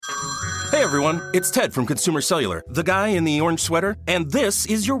Hey everyone, it's Ted from Consumer Cellular, the guy in the orange sweater, and this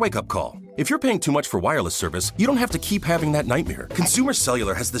is your wake-up call. If you're paying too much for wireless service, you don't have to keep having that nightmare. Consumer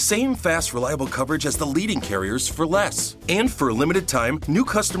Cellular has the same fast, reliable coverage as the leading carriers for less. And for a limited time, new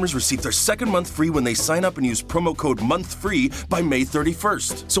customers receive their second month free when they sign up and use promo code MONTHFREE by May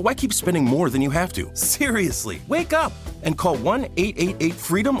 31st. So why keep spending more than you have to? Seriously, wake up and call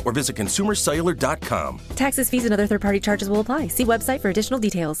 1-888-FREEDOM or visit consumercellular.com. Taxes, fees, and other third-party charges will apply. See website for additional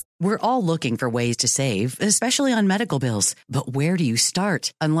details. We're all looking for ways to save, especially on medical bills. But where do you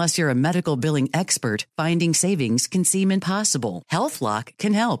start? Unless you're a medical billing expert, finding savings can seem impossible. HealthLock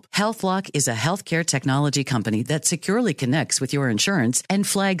can help. HealthLock is a healthcare technology company that securely connects with your insurance and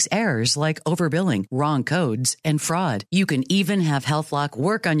flags errors like overbilling, wrong codes, and fraud. You can even have HealthLock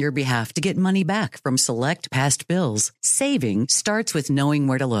work on your behalf to get money back from select past bills. Saving starts with knowing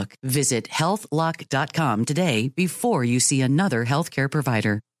where to look. Visit healthlock.com today before you see another healthcare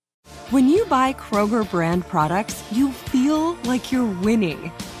provider. When you buy Kroger brand products, you feel like you're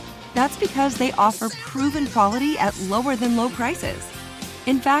winning. That's because they offer proven quality at lower than low prices.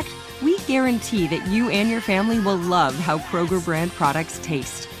 In fact, we guarantee that you and your family will love how Kroger brand products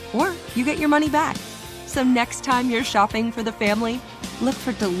taste, or you get your money back. So next time you're shopping for the family, look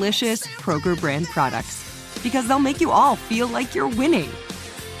for delicious Kroger brand products, because they'll make you all feel like you're winning.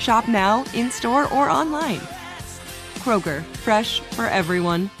 Shop now, in-store, or online. Kroger, fresh for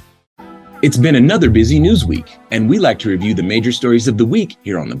everyone. It's been another busy news week, and we like to review the major stories of the week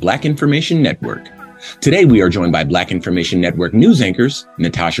here on the Black Information Network. Today, we are joined by Black Information Network news anchors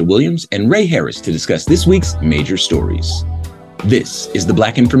Natasha Williams and Ray Harris to discuss this week's major stories. This is the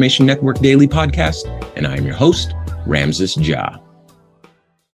Black Information Network Daily Podcast, and I am your host, Ramses Ja.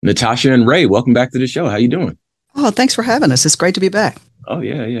 Natasha and Ray, welcome back to the show. How you doing? Oh, thanks for having us. It's great to be back. Oh,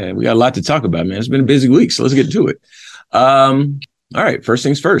 yeah. We got a lot to talk about, man. It's been a busy week, so let's get to it. All right, first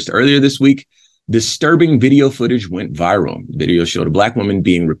things first. Earlier this week, disturbing video footage went viral. The video showed a Black woman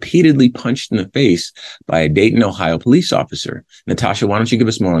being repeatedly punched in the face by a Dayton, Ohio police officer. Natasha, why don't you give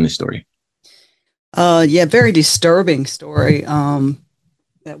us more on this story? Very disturbing story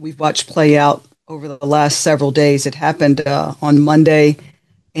that we've watched play out over the last several days. It happened on Monday,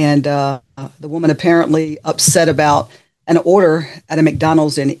 and the woman apparently upset about an order at a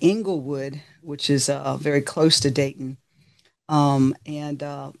McDonald's in Inglewood, which is very close to Dayton.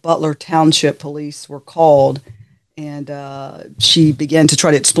 Butler Township police were called, and she began to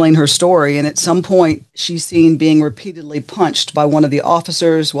try to explain her story. And at some point, she's seen being repeatedly punched by one of the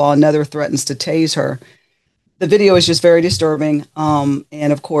officers while another threatens to tase her. The video is just very disturbing. And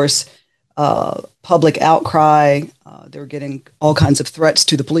of course, public outcry. They're getting all kinds of threats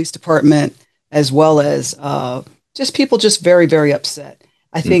to the police department, as well as just people just very, very upset.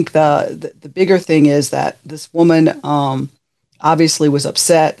 I think the bigger thing is that this woman obviously was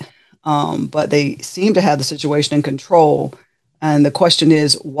upset, but they seem to have the situation in control. And the question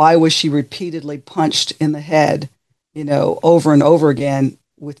is, why was she repeatedly punched in the head, over and over again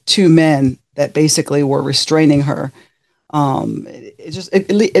with two men that basically were restraining her?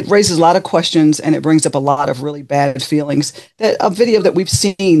 It raises a lot of questions, and it brings up a lot of really bad feelings. That a video that we've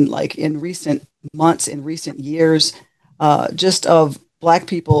seen like in recent months, in recent years, just of Black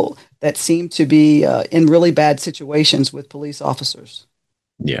people that seem to be in really bad situations with police officers.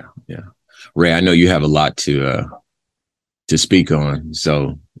 Yeah. Ray, I know you have a lot to speak on,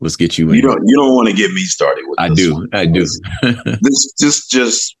 so let's get you in. You don't want to get me started with this. I do. This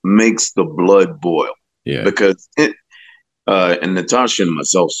just makes the blood boil. Yeah. Because and Natasha and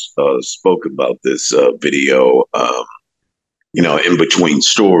myself spoke about this video, in between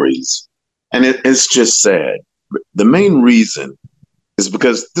stories, and it's just sad. The main reason is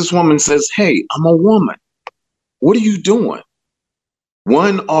because this woman says, "Hey, I'm a woman. What are you doing?"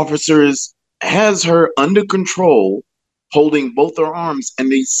 One officer has her under control, holding both her arms,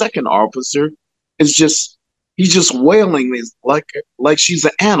 and the second officer is just wailing like she's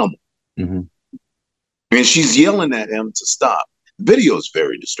an animal. Mm-hmm. And she's yelling at him to stop. The video is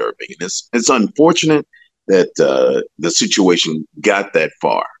very disturbing, and it's unfortunate that the situation got that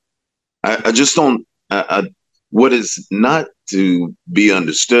far. I just don't. What is not to be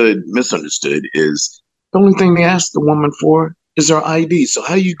misunderstood, is the only thing they asked the woman for is her ID. So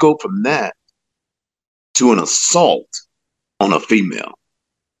how do you go from that to an assault on a female?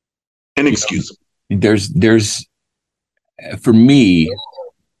 Inexcusable. There's for me,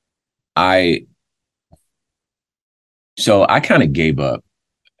 I kind of gave up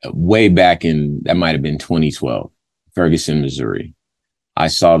way back that might have been 2012, Ferguson, Missouri. I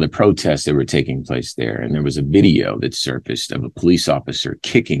saw the protests that were taking place there, and there was a video that surfaced of a police officer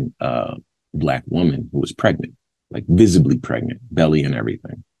kicking a Black woman who was pregnant, like visibly pregnant, belly and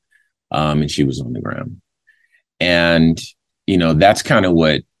everything. and she was on the ground. And, that's kind of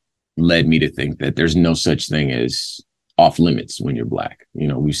what led me to think that there's no such thing as off limits when you're Black.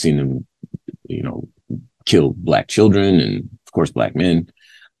 We've seen them, kill Black children and, of course, Black men,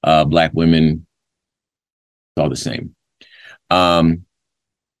 Black women, all the same. But,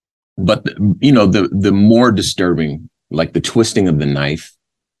 the more disturbing, like the twisting of the knife,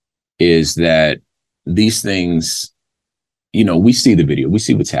 is that these things, we see the video, we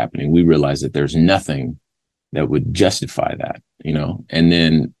see what's happening. We realize that there's nothing that would justify that, and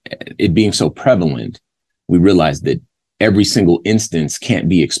then it being so prevalent, we realize that every single instance can't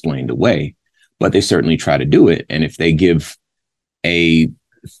be explained away, but they certainly try to do it. And if they give a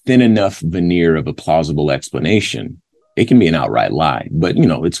thin enough veneer of a plausible explanation, it can be an outright lie. But,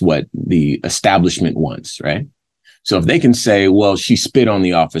 it's what the establishment wants, right? So if they can say, well, she spit on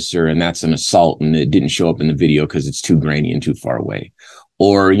the officer and that's an assault and it didn't show up in the video because it's too grainy and too far away.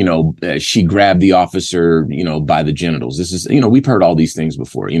 Or, she grabbed the officer, by the genitals. This is, we've heard all these things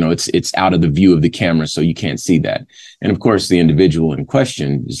before. It's out of the view of the camera, so you can't see that. And of course, the individual in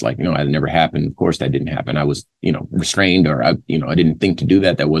question is like, that never happened. Of course, that didn't happen. I was, restrained, or I didn't think to do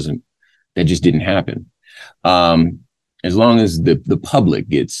that. That just didn't happen. As long as the public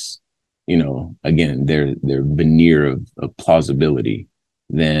gets, again, their veneer of plausibility,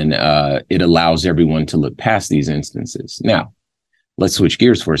 then it allows everyone to look past these instances. Now, let's switch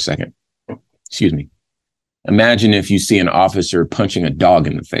gears for a second. Excuse me. Imagine if you see an officer punching a dog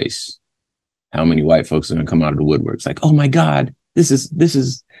in the face. How many white folks are going to come out of the woodwork? It's like, oh my God, this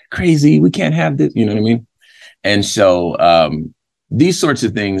is crazy. We can't have this. You know what I mean? And so these sorts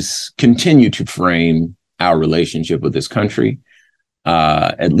of things continue to frame our relationship with this country,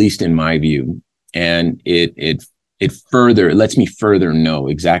 at least in my view. And it lets me further know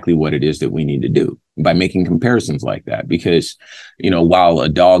exactly what it is that we need to do by making comparisons like that. Because, while a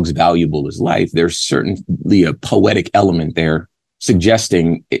dog's valuable as life, there's certainly a poetic element there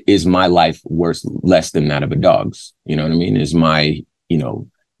suggesting, is my life worth less than that of a dog's? You know what I mean? Is my,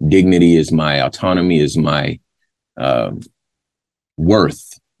 dignity, is my autonomy, is my value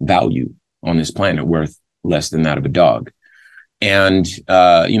on this planet worth less than that of a dog? And,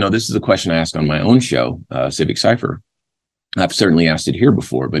 this is a question I asked on my own show, Civic Cypher. I've certainly asked it here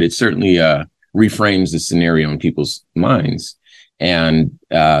before, but it certainly reframes the scenario in people's minds and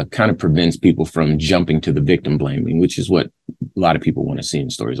kind of prevents people from jumping to the victim blaming, which is what a lot of people want to see in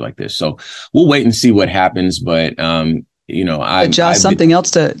stories like this. So we'll wait and see what happens. But, Josh, something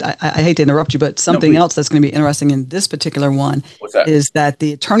else I hate to interrupt you, but something else that's going to be interesting in this particular one is that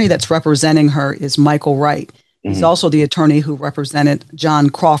the attorney that's representing her is Michael Wright. He's also the attorney who represented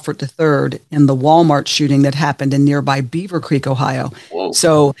John Crawford III in the Walmart shooting that happened in nearby Beaver Creek, Ohio. Whoa.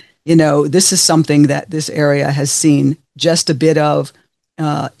 So, this is something that this area has seen just a bit of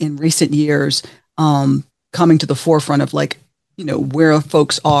in recent years, coming to the forefront of where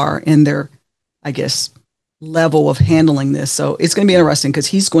folks are in their, I guess, level of handling this. So it's going to be interesting because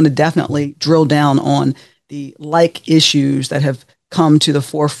he's going to definitely drill down on the issues that have come to the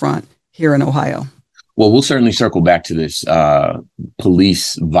forefront here in Ohio. Well, we'll certainly circle back to this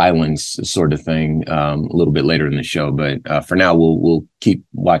police violence sort of thing a little bit later in the show. But for now, we'll keep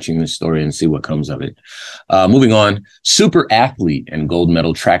watching this story and see what comes of it. Moving on, super athlete and gold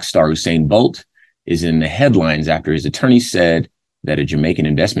medal track star Usain Bolt is in the headlines after his attorney said that a Jamaican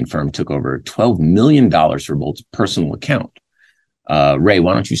investment firm took over $12 million for Bolt's personal account. Ray,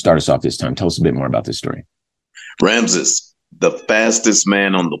 why don't you start us off this time? Tell us a bit more about this story. Ramses, the fastest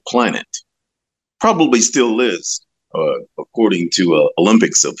man on the planet, probably still is, according to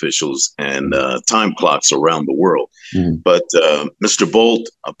Olympics officials and time clocks around the world. But Mr. Bolt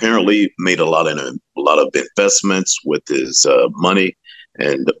apparently made a lot of investments with his money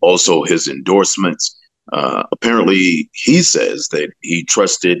and also his endorsements. Apparently, he says that he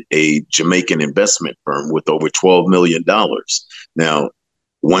trusted a Jamaican investment firm with over $12 million. Now,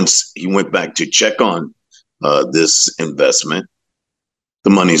 once he went back to check on this investment,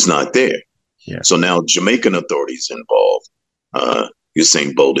 the money's not there. Yeah. So now Jamaican authorities involved.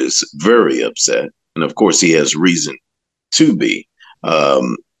 Usain Bolt is very upset. And of course, he has reason to be.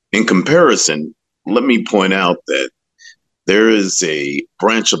 In comparison, let me point out that there is a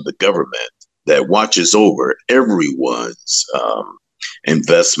branch of the government that watches over everyone's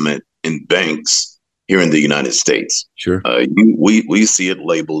investment in banks here in the United States. Sure. We see it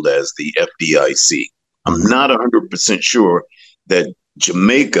labeled as the FDIC. I'm not 100% sure that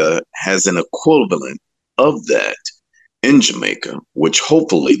Jamaica has an equivalent of that in Jamaica, which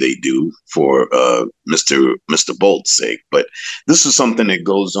hopefully they do for Mr. Bolt's sake. But this is something that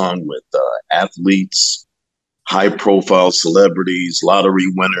goes on with athletes, high-profile celebrities, lottery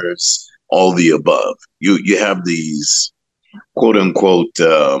winners, all the above. You have these quote-unquote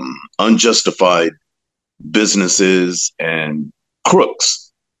unjustified businesses and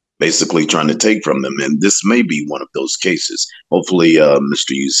crooks basically trying to take from them. And this may be one of those cases. Hopefully,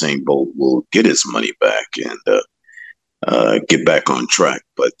 Mr. Usain Bolt will get his money back and get back on track.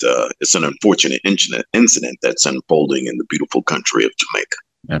 But it's an unfortunate incident that's unfolding in the beautiful country of Jamaica.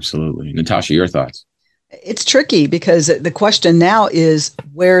 Absolutely. Natasha, your thoughts? It's tricky because the question now is,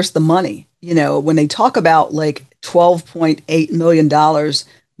 where's the money? You know, when they talk about like $12.8 million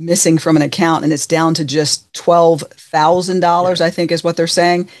missing from an account and it's down to just $12,000, I think is what they're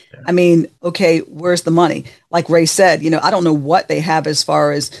saying. Yeah. I mean, okay, where's the money? Like Ray said, you know, I don't know what they have as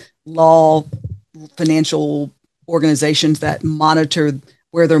far as law, financial organizations that monitor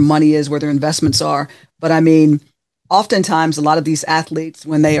where their money is, where their investments are. But I mean, oftentimes a lot of these athletes,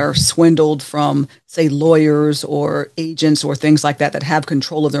 when they are swindled from, say, lawyers or agents or things like that have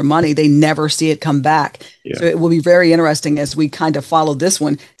control of their money, they never see it come back. Yeah. So it will be very interesting as we kind of follow this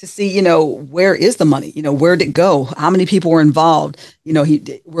one to see, you know, where is the money? You know, where did it go? How many people were involved? You know,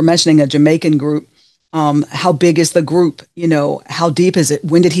 we're mentioning a Jamaican group. How big is the group? You know, how deep is it?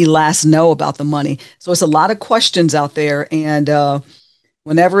 When did he last know about the money? So it's a lot of questions out there. And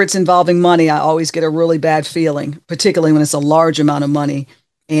whenever it's involving money, I always get a really bad feeling, particularly when it's a large amount of money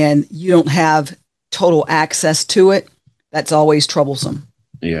and you don't have total access to it. That's always troublesome.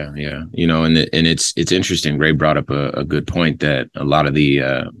 Yeah. You know, and it's interesting. Ray brought up a good point that a lot of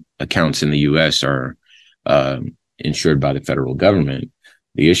the accounts in the U.S. are insured by the federal government.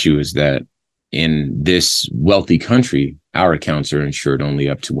 The issue is that in this wealthy country, our accounts are insured only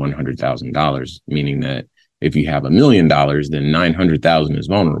up to $100,000, meaning that if you have $1 million, then 900,000 is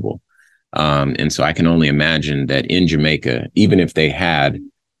vulnerable. And so I can only imagine that in Jamaica, even if they had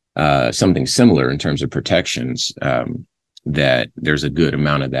something similar in terms of protections, that there's a good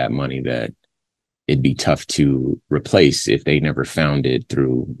amount of that money that it'd be tough to replace if they never found it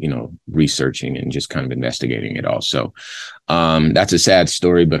through, you know, researching and just kind of investigating it all. So that's a sad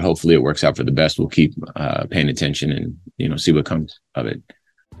story, but hopefully it works out for the best. We'll keep paying attention and, you know, see what comes of it.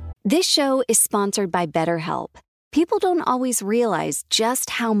 This show is sponsored by BetterHelp. People don't always realize just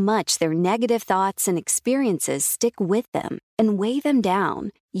how much their negative thoughts and experiences stick with them and weigh them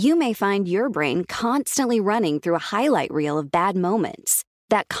down. You may find your brain constantly running through a highlight reel of bad moments.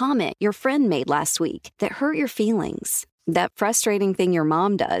 That comment your friend made last week that hurt your feelings. That frustrating thing your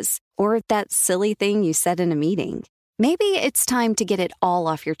mom does. Or that silly thing you said in a meeting. Maybe it's time to get it all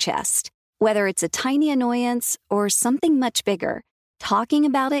off your chest. Whether it's a tiny annoyance or something much bigger, talking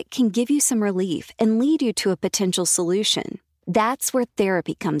about it can give you some relief and lead you to a potential solution. That's where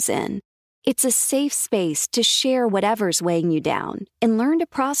therapy comes in. It's a safe space to share whatever's weighing you down and learn to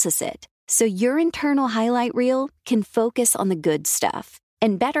process it so your internal highlight reel can focus on the good stuff.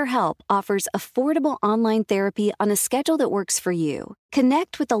 And BetterHelp offers affordable online therapy on a schedule that works for you.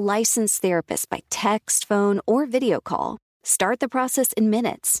 Connect with a licensed therapist by text, phone, or video call. Start the process in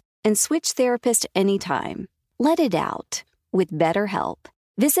minutes and switch therapist anytime. Let it out with BetterHelp.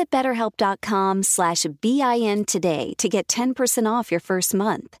 Visit BetterHelp.com/BIN today to get 10% off your first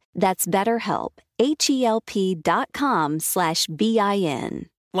month. That's BetterHelp, HELP.com/BIN.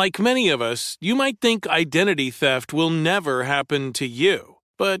 Like many of us, you might think identity theft will never happen to you.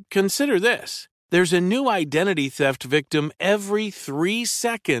 But consider this. There's a new identity theft victim every 3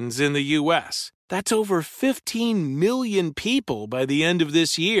 seconds in the U.S. That's over 15 million people by the end of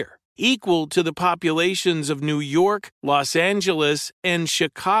this year, equal to the populations of New York, Los Angeles, and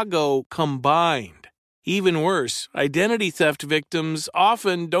Chicago combined. Even worse, identity theft victims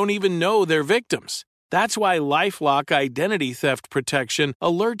often don't even know they're victims. That's why LifeLock Identity Theft Protection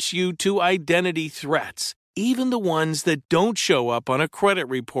alerts you to identity threats, even the ones that don't show up on a credit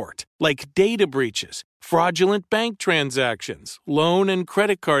report, like data breaches, fraudulent bank transactions, loan and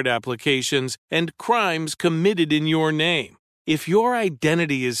credit card applications, and crimes committed in your name. If your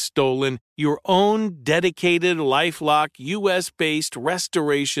identity is stolen, your own dedicated LifeLock U.S.-based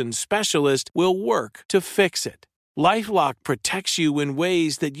restoration specialist will work to fix it. LifeLock protects you in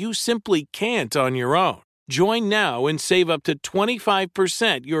ways that you simply can't on your own. Join now and save up to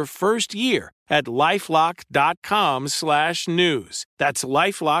 25% your first year at LifeLock.com/news. That's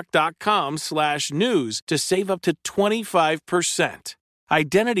LifeLock.com/news to save up to 25%.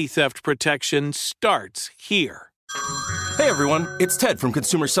 Identity theft protection starts here. Hey everyone, it's Ted from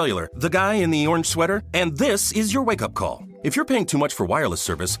Consumer Cellular, the guy in the orange sweater, and this is your wake-up call. If you're paying too much for wireless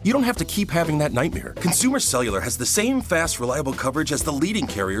service, you don't have to keep having that nightmare. Consumer Cellular has the same fast, reliable coverage as the leading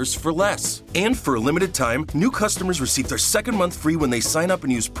carriers for less. And for a limited time, new customers receive their second month free when they sign up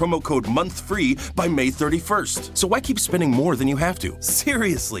and use promo code MONTHFREE by May 31st. So why keep spending more than you have to?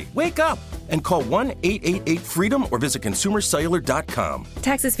 Seriously, wake up and call 1-888-FREEDOM or visit consumercellular.com.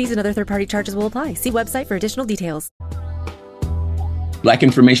 Taxes, fees, and other third-party charges will apply. See website for additional details. Black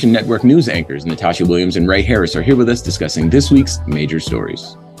Information Network news anchors Natasha Williams and Ray Harris are here with us discussing this week's major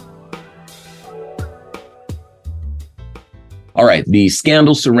stories. All right, the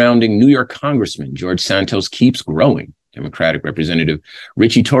scandal surrounding New York Congressman George Santos keeps growing. Democratic Representative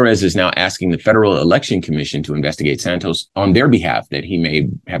Richie Torres is now asking the Federal Election Commission to investigate Santos on their behalf that he may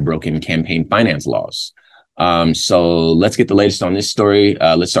have broken campaign finance laws. So let's get the latest on this story.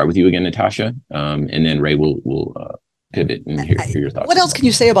 Let's start with you again, Natasha, and then Ray will pivot and hear your thoughts. What else can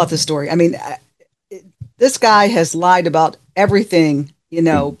you say about this story? I mean, this guy has lied about everything,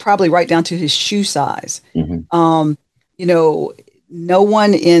 probably right down to his shoe size. Mm-hmm. No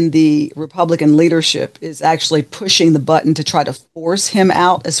one in the Republican leadership is actually pushing the button to try to force him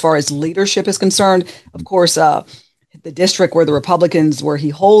out as far as leadership is concerned. Of course, the district where the Republicans, where he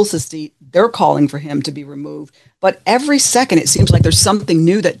holds his seat, they're calling for him to be removed. But every second, it seems like there's something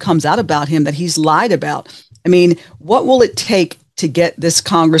new that comes out about him that he's lied about. I mean, what will it take to get this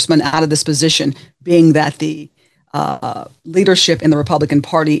congressman out of this position, being that the leadership in the Republican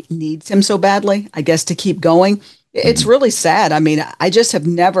Party needs him so badly, I guess, to keep going? It's really sad. I mean, I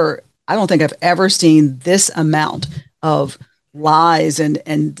don't think I've ever seen this amount of lies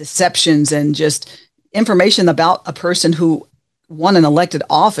and deceptions and just information about a person who won an elected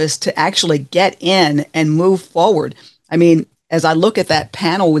office to actually get in and move forward. I mean, as I look at that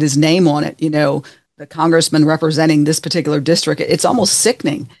panel with his name on it, the congressman representing this particular district, it's almost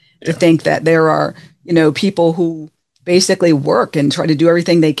sickening to think that there are, people who basically work and try to do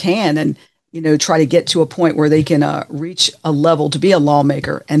everything they can and, try to get to a point where they can reach a level to be a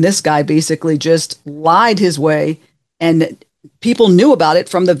lawmaker. And this guy basically just lied his way, and people knew about it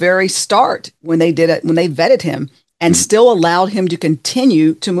from the very start when they did it, when they vetted him, and still allowed him to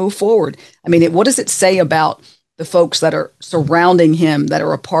continue to move forward. I mean, what does it say about the folks that are surrounding him, that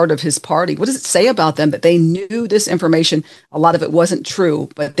are a part of his party? What does it say about them that they knew this information? A lot of it wasn't true,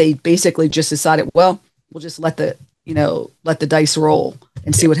 but they basically just decided, well, we'll just let the dice roll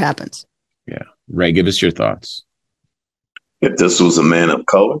and see what happens. Yeah. Ray, give us your thoughts. If this was a man of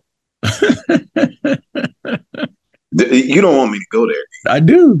color, you don't want me to go there. I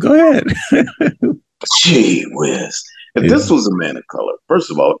do. Go ahead. Gee whiz. If this was a man of color,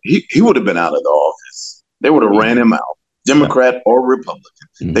 first of all, he would have been out of the office. They would have ran him out, Democrat or Republican.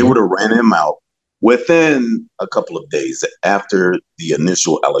 Mm-hmm. They would have ran him out within a couple of days after the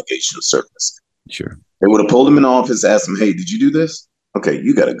initial allegation surfaced. Sure. They would have pulled him in office, asked him, hey, did you do this? Okay,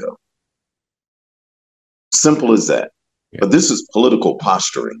 you got to go. Simple as that. Yeah. But this is political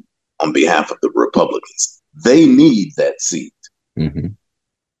posturing on behalf of the Republicans. They need that seat. Mm-hmm.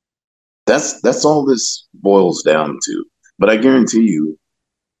 That's all this boils down to. But I guarantee you,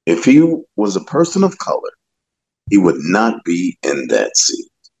 if he was a person of color, he would not be in that seat.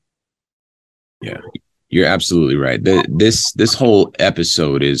 Yeah, you're absolutely right. This whole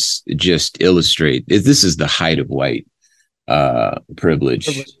episode is just illustrate. This is the height of white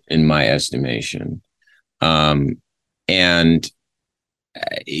privilege, in my estimation. And the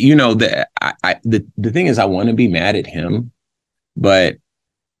thing is, I want to be mad at him, but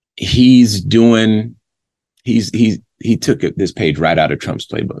he took this page right out of Trump's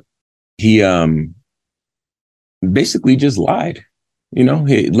playbook. He basically just lied.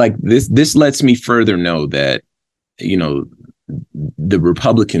 This lets me further know that, the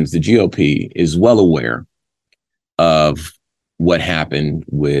Republicans, the GOP, is well aware of what happened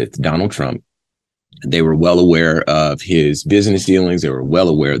with Donald Trump. They were well aware of his business dealings. They were well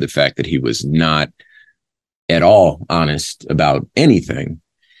aware of the fact that he was not at all honest about anything.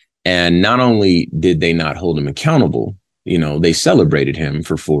 And not only did they not hold him accountable, they celebrated him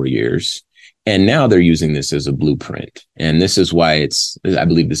for 4 years. And now they're using this as a blueprint. And this is why I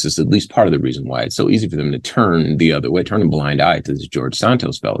believe this is at least part of the reason why it's so easy for them to turn the other way, turn a blind eye to this George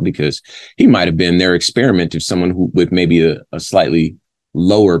Santos fellow, because he might have been their experiment of someone who with maybe a slightly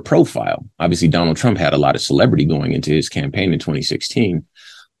lower profile. Obviously, Donald Trump had a lot of celebrity going into his campaign in 2016.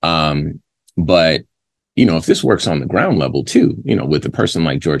 But, if this works on the ground level, too, with a person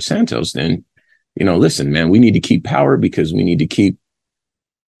like George Santos, then, listen, man, we need to keep power because we need to keep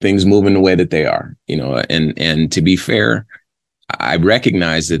things moving the way that they are, and to be fair, I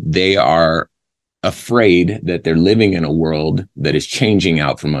recognize that they are afraid that they're living in a world that is changing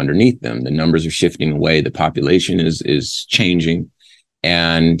out from underneath them. The numbers are shifting away. The population is changing.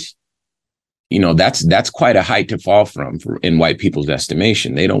 And, that's quite a height to fall from in white people's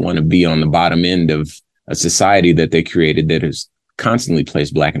estimation. They don't want to be on the bottom end of a society that they created that has constantly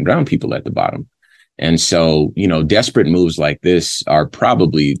placed Black and brown people at the bottom. And so, desperate moves like this are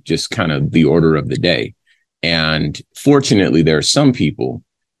probably just kind of the order of the day. And fortunately, there are some people,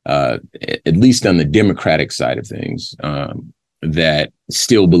 at least on the Democratic side of things, that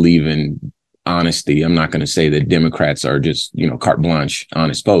still believe in honesty. I'm not going to say that Democrats are just, carte blanche,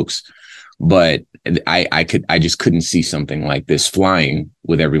 honest folks, but I just couldn't see something like this flying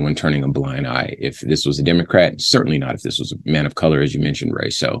with everyone turning a blind eye. If this was a Democrat, certainly not if this was a man of color, as you mentioned, Ray.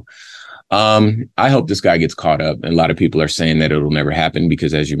 So I hope this guy gets caught up. And a lot of people are saying that it'll never happen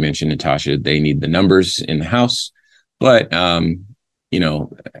because, as you mentioned, Natasha, they need the numbers in the House. But,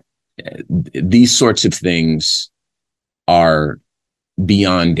 these sorts of things are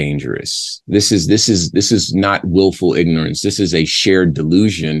beyond dangerous. This is not willful ignorance. This is a shared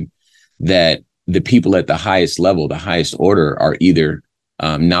delusion that the people at the highest level, the highest order, are either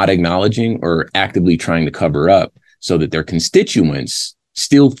not acknowledging or actively trying to cover up so that their constituents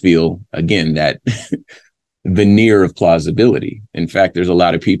still feel, again, that veneer of plausibility. In fact, there's a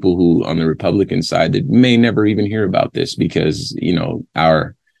lot of people who on the Republican side that may never even hear about this because,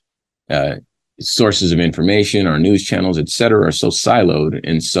 our sources of information, our news channels, et cetera, are so siloed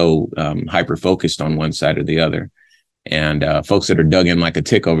and so hyper focused on one side or the other. And folks that are dug in like a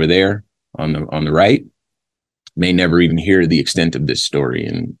tick over there on the right may never even hear the extent of this story.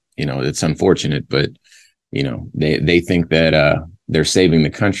 And, it's unfortunate, but, they think that they're saving the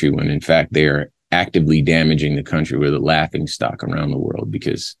country when in fact they are actively damaging the country. We're the laughing stock around the world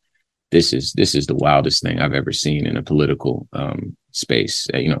because this is the wildest thing I've ever seen in a political space,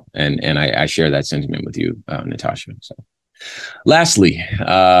 and I share that sentiment with you, Natasha. So lastly,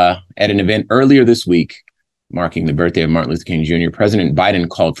 at an event earlier this week, marking the birthday of Martin Luther King Jr., President Biden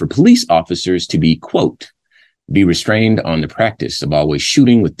called for police officers to be, quote, be restrained on the practice of always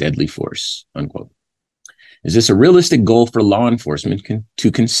shooting with deadly force, unquote. Is this a realistic goal for law enforcement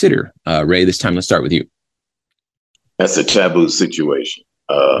to consider? Ray, this time let's start with you. That's a taboo situation.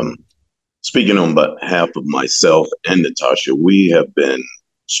 Speaking on behalf of myself and Natasha, we have been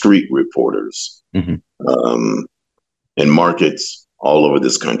street reporters in markets all over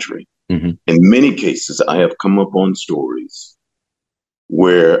this country. In many cases, I have come up on stories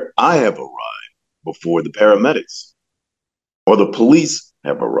where I have arrived before the paramedics or the police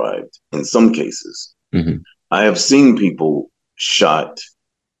have arrived in some cases. I have seen people shot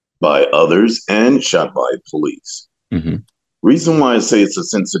by others and shot by police. Reason why I say it's a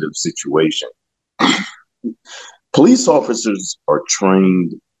sensitive situation. Police officers are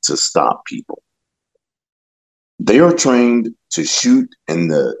trained to stop people. They are trained to shoot in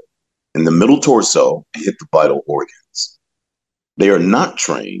the middle torso and hit the vital organs. They are not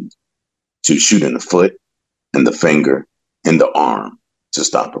trained to shoot in the foot and the finger and the arm to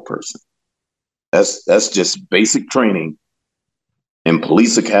stop a person. That's just basic training in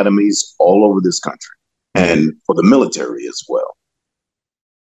police academies all over this country and for the military as well.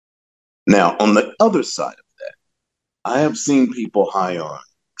 Now, on the other side of that, I have seen people high on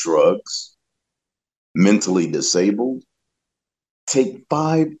drugs, mentally disabled, take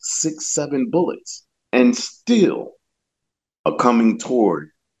 5, 6, 7 bullets and still are coming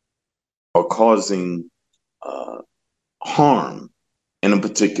toward or causing harm in a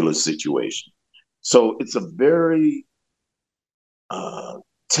particular situation. So it's a very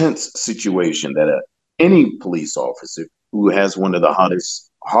tense situation that any police officer who has one of the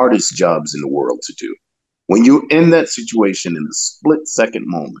hardest jobs in the world to do, when you're in that situation in a split-second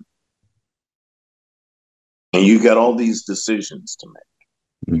moment, and you got all these decisions to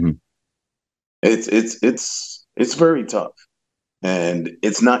make, it's very tough, and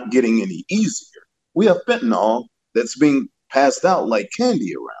it's not getting any easier. We have fentanyl that's being passed out like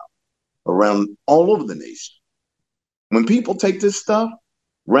candy around all over the nation. When people take this stuff,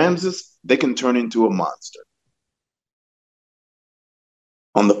 Ramses, they can turn into a monster.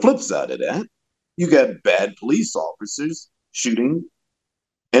 On the flip side of that, you got bad police officers shooting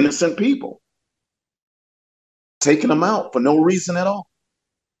innocent people, taking them out for no reason at all,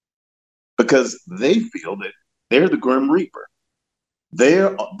 because they feel that they're the Grim Reaper. They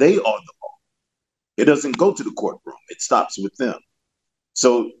are the law. It doesn't go to the courtroom. It stops with them.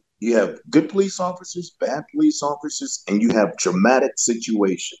 So you have good police officers, bad police officers, and you have dramatic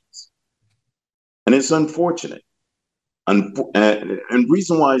situations. And it's unfortunate. And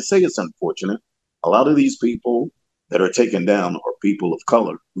reason why I say it's unfortunate, a lot of these people that are taken down are people of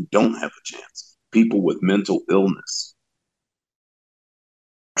color who don't have a chance. people with mental illness.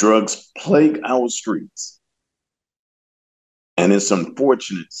 Drugs plague our streets. And it's an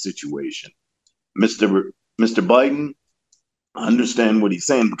unfortunate situation. Mr. Biden, I understand what he's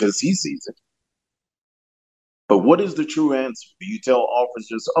saying because he sees it. But what is the true answer? Do you tell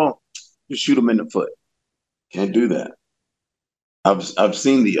officers, oh, just shoot them in the foot? Can't do that. I've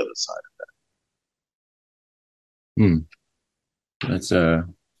seen the other side of that.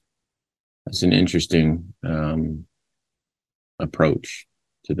 That's an interesting approach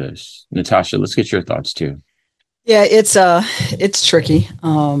to this. Natasha, let's get your thoughts too. Yeah, it's tricky.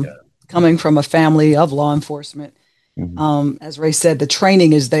 Coming from a family of law enforcement, as Ray said, the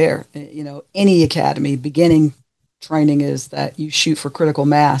training is there. You know, any academy beginning training is that you shoot for critical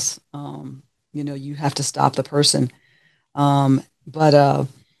mass. You know, you have to stop the person. But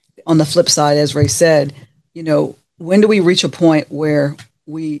on the flip side, as Ray said, you know, when do we reach a point where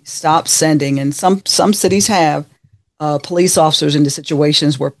we stop sending? And some cities have police officers into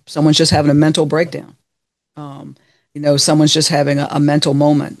situations where someone's just having a mental breakdown. You know, someone's just having a mental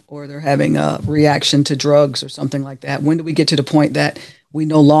moment, or they're having a reaction to drugs or something like that. When do we get to the point that we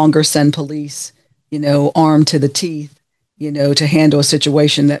no longer send police, you know, armed to the teeth, you know, to handle a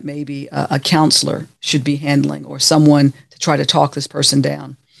situation that maybe a counselor should be handling, or someone to try to talk this person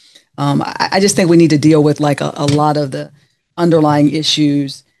down? I just think we need to deal with like a lot of the underlying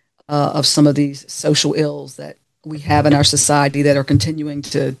issues of some of these social ills that we have in our society that are continuing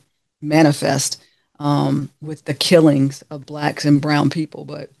to manifest with the killings of Blacks and brown people.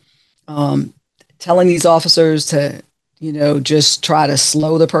 But telling these officers to, you know, just try to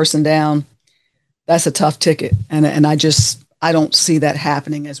slow the person down, that's a tough ticket. And I don't see that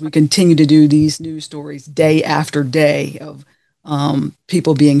happening as we continue to do these news stories day after day of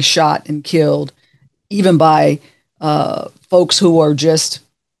people being shot and killed, even by folks who are just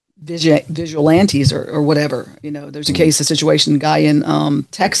vigilantes or whatever. You know, there's a situation, guy in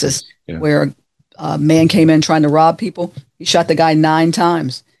Texas, where a man came in trying to rob people. He shot the guy 9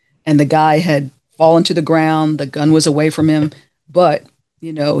 times, and the guy had fallen to the ground. The gun was away from him, but,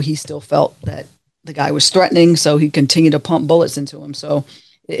 you know, he still felt that the guy was threatening, so he continued to pump bullets into him. So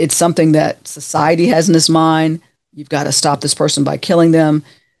it's something that society has in its mind. You've got to stop this person by killing them.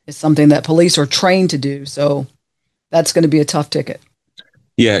 It's something that police are trained to do. So that's going to be a tough ticket.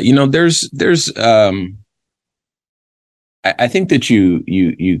 Yeah, you know, there's I think that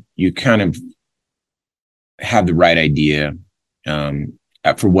you kind of have the right idea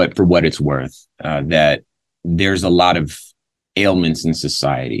for what it's worth, that there's a lot of ailments in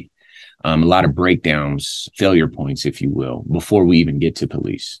society, a lot of breakdowns, failure points, if you will, before we even get to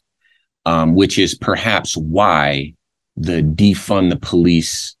police, which is perhaps why the defund the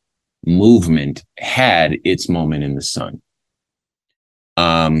police movement had its moment in the sun.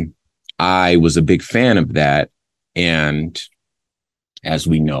 I was a big fan of that. And as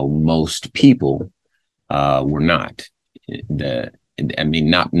we know, most people were not.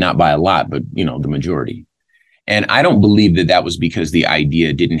 Not by a lot, but, you know, the majority. And I don't believe that was because the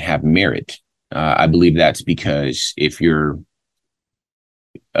idea didn't have merit. I believe that's because if you're,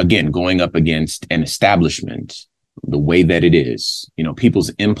 again, going up against an establishment the way that it is, you know, people's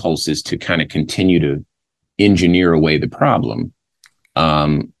impulse is to kind of continue to engineer away the problem,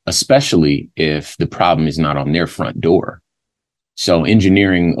 especially if the problem is not on their front door. So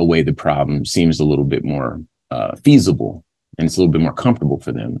engineering away the problem seems a little bit more feasible, and it's a little bit more comfortable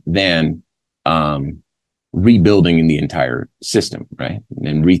for them than rebuilding in the entire system, right?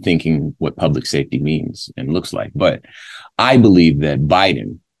 And rethinking what public safety means and looks like. But I believe that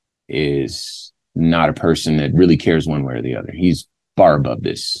Biden is not a person that really cares one way or the other. He's far above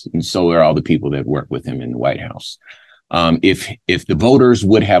this. And so are all the people that work with him in the White House. If the voters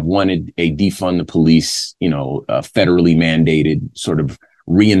would have wanted a defund the police, you know, federally mandated sort of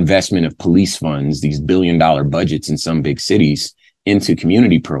reinvestment of police funds, these billion-dollar budgets in some big cities, into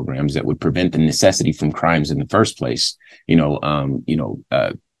community programs that would prevent the necessity from crimes in the first place,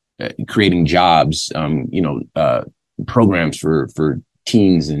 creating jobs, programs for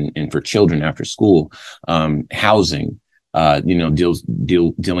teens and for children after school, housing,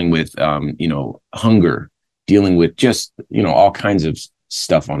 dealing with, hunger, dealing with just, all kinds of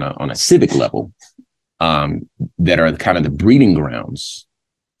stuff on a civic level, that are kind of the breeding grounds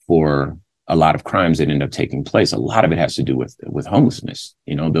for a lot of crimes that end up taking place. A lot of it has to do with homelessness.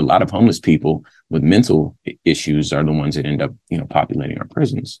 A lot of homeless people with mental issues are the ones that end up, populating our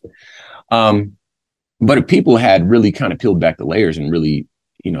prisons. But if people had really kind of peeled back the layers and really,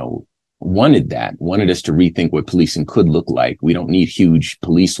 wanted us to rethink what policing could look like. We don't need huge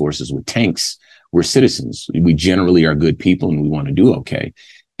police forces with tanks. We're citizens. We generally are good people and we want to do okay.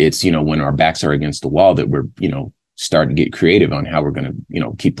 It's, when our backs are against the wall that we're, starting to get creative on how we're going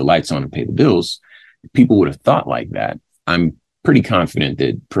to, keep the lights on and pay the bills. People would have thought like that. I'm pretty confident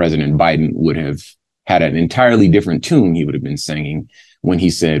that President Biden would have had an entirely different tune he would have been singing when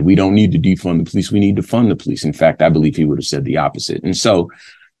he said, we don't need to defund the police, we need to fund the police. In fact, I believe he would have said the opposite. And so,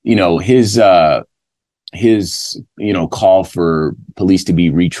 his call for police to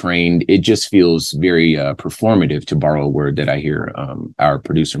be retrained, it just feels very performative, to borrow a word that I hear our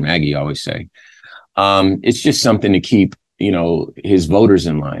producer Maggie always say. It's just something to keep, his voters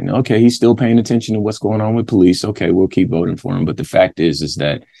in line. Okay, he's still paying attention to what's going on with police. Okay, we'll keep voting for him. But the fact is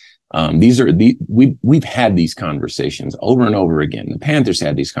that we've had these conversations over and over again. The Panthers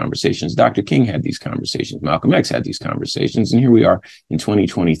had these conversations. Dr. King had these conversations. Malcolm X had these conversations. And here we are in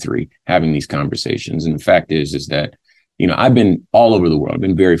 2023 having these conversations. And the fact is that, I've been all over the world. I've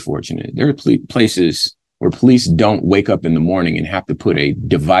been very fortunate. There are places where police don't wake up in the morning and have to put a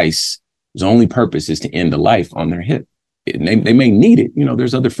device whose only purpose is to end a life on their hip. They may need it.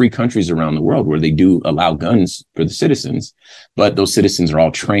 There's other free countries around the world where they do allow guns for the citizens, but those citizens are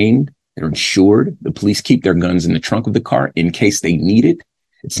all trained. They're insured. The police keep their guns in the trunk of the car in case they need it.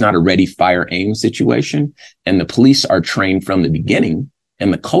 It's not a ready, fire, aim situation. And the police are trained from the beginning.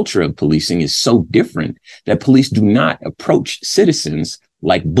 And the culture of policing is so different that police do not approach citizens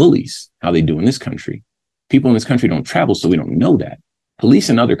like bullies, how they do in this country. People in this country don't travel, so we don't know that. Police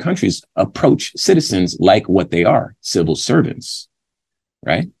in other countries approach citizens like what they are, civil servants,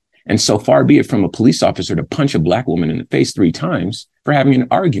 right? And so far be it from a police officer to punch a Black woman in the face 3 times for having an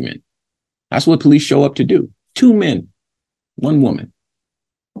argument. That's what police show up to do. 2 men, 1 woman.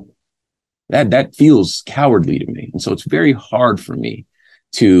 That feels cowardly to me. And so it's very hard for me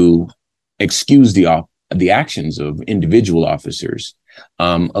to excuse the actions of individual officers.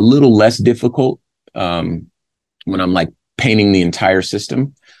 A little less difficult when I'm painting the entire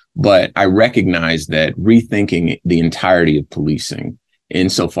system. But I recognize that rethinking the entirety of policing,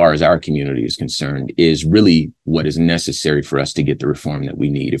 insofar as our community is concerned, is really what is necessary for us to get the reform that we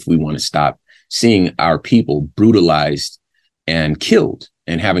need if we want to stop seeing our people brutalized and killed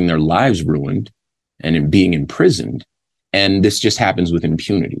and having their lives ruined and being imprisoned. And this just happens with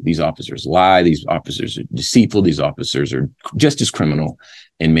impunity. These officers lie. These officers are deceitful. These officers are just as criminal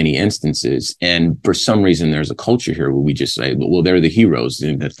in many instances. And for some reason, there's a culture here where we just say, well, they're the heroes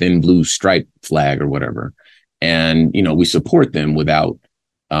in the thin blue stripe flag or whatever. And, we support them without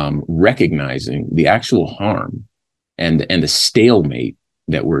recognizing the actual harm and the stalemate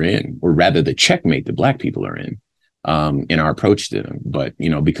that we're in, or rather the checkmate that Black people are in our approach to them. But,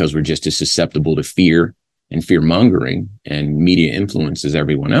 because we're just as susceptible to fear and fear mongering and media influence as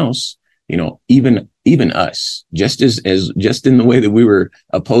everyone else, even us, just in the way that we were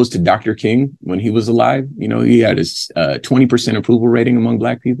opposed to Dr. King when he was alive, he had his 20% approval rating among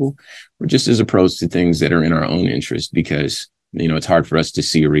Black people. We're just as opposed to things that are in our own interest because, it's hard for us to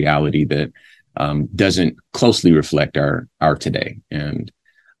see a reality that doesn't closely reflect our today. And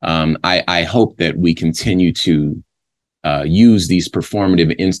I hope that we continue to use these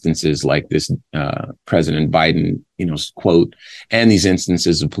performative instances like this President Biden, quote, and these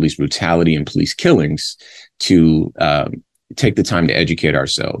instances of police brutality and police killings to take the time to educate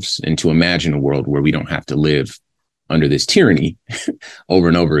ourselves and to imagine a world where we don't have to live under this tyranny over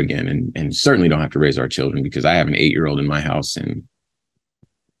and over again, and certainly don't have to raise our children, because I have an 8-year-old in my house and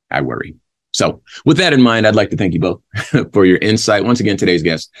I worry. So with that in mind, I'd like to thank you both for your insight. Once again, today's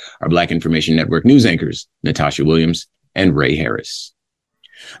guests are Black Information Network news anchors, Natasha Williams and Ray Harris.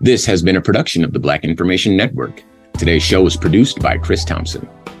 This has been a production of the Black Information Network. Today's show was produced by Chris Thompson.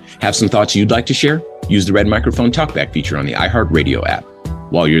 Have some thoughts you'd like to share? Use the red microphone talkback feature on the iHeartRadio app.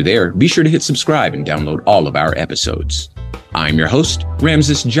 While you're there, be sure to hit subscribe and download all of our episodes. I'm your host,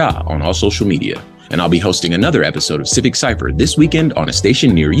 Ramses Ja, on all social media, and I'll be hosting another episode of Civic Cypher this weekend on a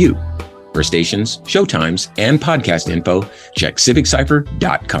station near you. For stations, showtimes, and podcast info, check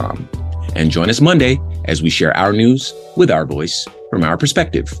civiccypher.com. And join us Monday as we share our news with our voice from our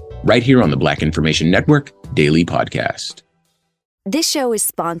perspective, right here on the Black Information Network Daily Podcast. This show is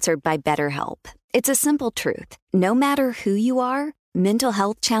sponsored by BetterHelp. It's a simple truth. No matter who you are, mental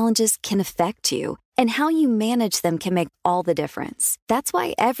health challenges can affect you, and how you manage them can make all the difference. That's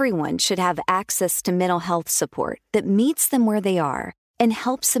why everyone should have access to mental health support that meets them where they are and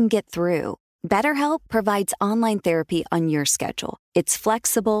helps them get through. BetterHelp provides online therapy on your schedule. It's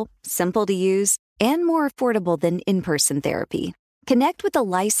flexible, simple to use, and more affordable than in-person therapy. Connect with a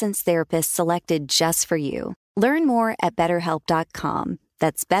licensed therapist selected just for you. Learn more at BetterHelp.com.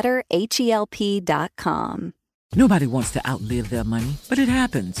 That's BetterHelp.com. Nobody wants to outlive their money, but it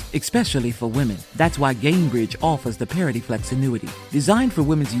happens, especially for women. That's why Gainbridge offers the Parity Flex annuity, designed for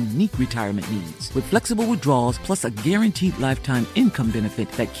women's unique retirement needs, with flexible withdrawals plus a guaranteed lifetime income benefit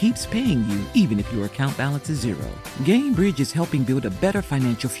that keeps paying you even if your account balance is zero. Gainbridge is helping build a better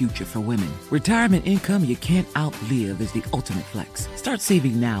financial future for women. Retirement income you can't outlive is the ultimate flex. Start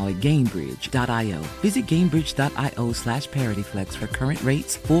saving now at Gainbridge.io. Visit Gainbridge.io/ParityFlex for current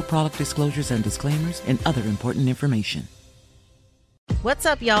rates, full product disclosures and disclaimers, and other important information. What's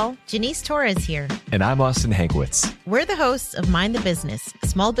up, y'all? Janice Torres here. And I'm Austin Hankwitz. We're the hosts of Mind the Business,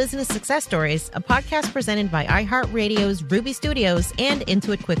 Small Business Success Stories, a podcast presented by iHeartRadio's Ruby Studios and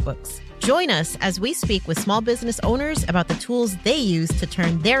Intuit QuickBooks. Join us as we speak with small business owners about the tools they use to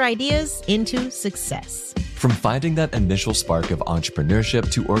turn their ideas into success. From finding that initial spark of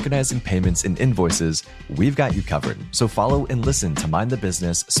entrepreneurship to organizing payments and invoices, we've got you covered. So follow and listen to Mind the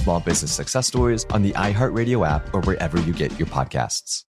Business, Small Business Success Stories on the iHeartRadio app or wherever you get your podcasts.